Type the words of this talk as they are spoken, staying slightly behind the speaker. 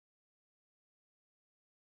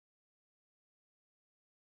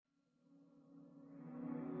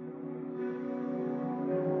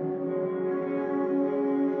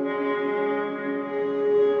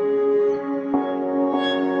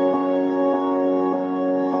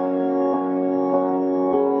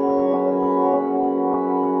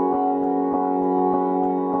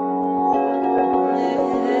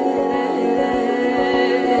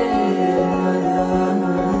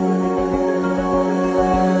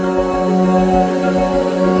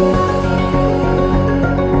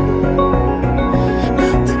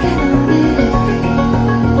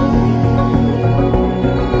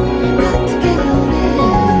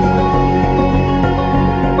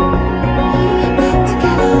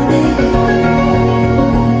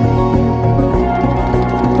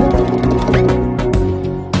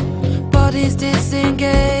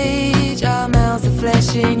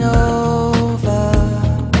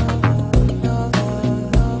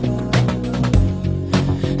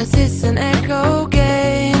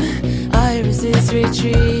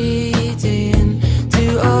retreating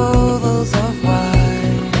to ovals of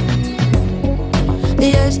white.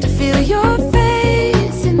 The urge to feel your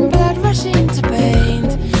face in blood rushing to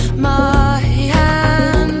paint my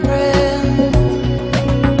handprint.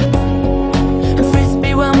 And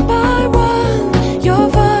frisbee one by one, your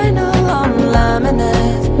vinyl on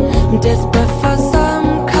laminate. I'm desperate for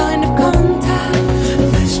some kind of contact.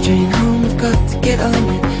 First train home, I've got to get on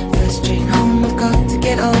it. First train home, I've got to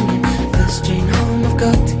get on it. First train home, I've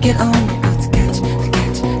got to get on it. Got to catch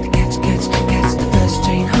the first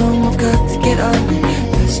train home, I've got to get on it.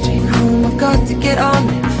 First train home, I've got to get on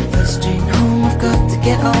it. First train home, I've got to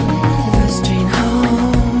get on it. First train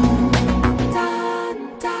home. Da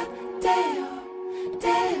da deo,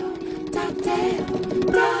 deo, da deo,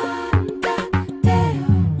 da da deo,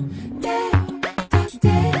 deo, da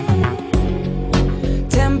deo.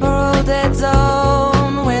 Temporal dead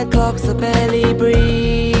zone where clocks are barely breathing.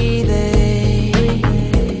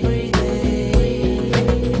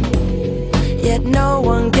 Yet no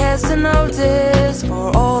one cares to notice.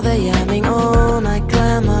 For all the yamming on, I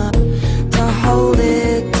climb up to hold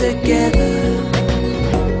it together.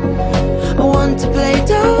 I want to play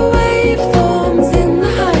the waveforms in the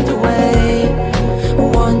hideaway. I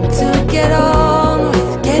want to get on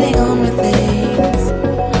with getting on with things.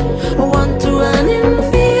 I want to run in the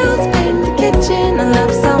fields, paint the kitchen and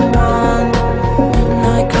love someone. And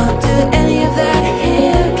I can't do any of that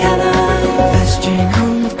here, can I? First train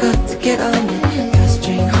home, I've got to get on it. First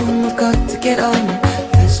train home, I've got to get on it.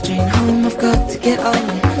 First train home, I've got to get on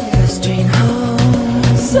it. First train home.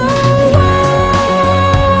 So what?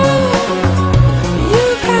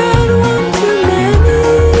 You've had one too many.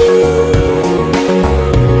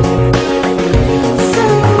 So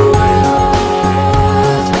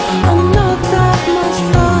what? I'm not that much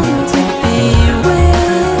fun to be with.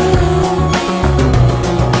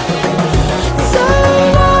 So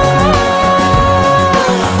what?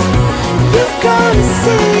 You've got a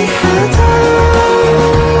silly hat on.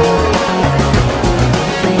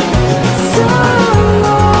 So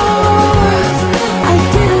what? I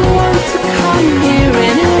didn't want to come here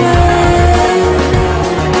anyway.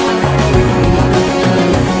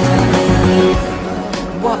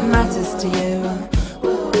 What matters to you?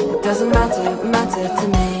 It doesn't matter to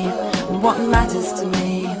me. What matters to me?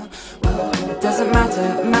 It doesn't matter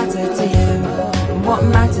to you. What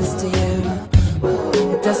matters to you?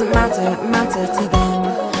 It doesn't matter to them.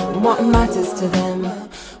 What matters to them?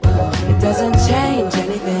 It doesn't change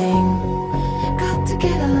anything. Got to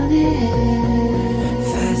get on it.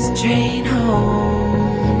 First train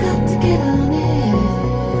home. Got to get on it.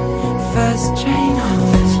 First train home.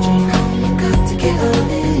 First train home. Got to get on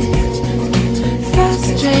it. First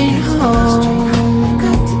train home.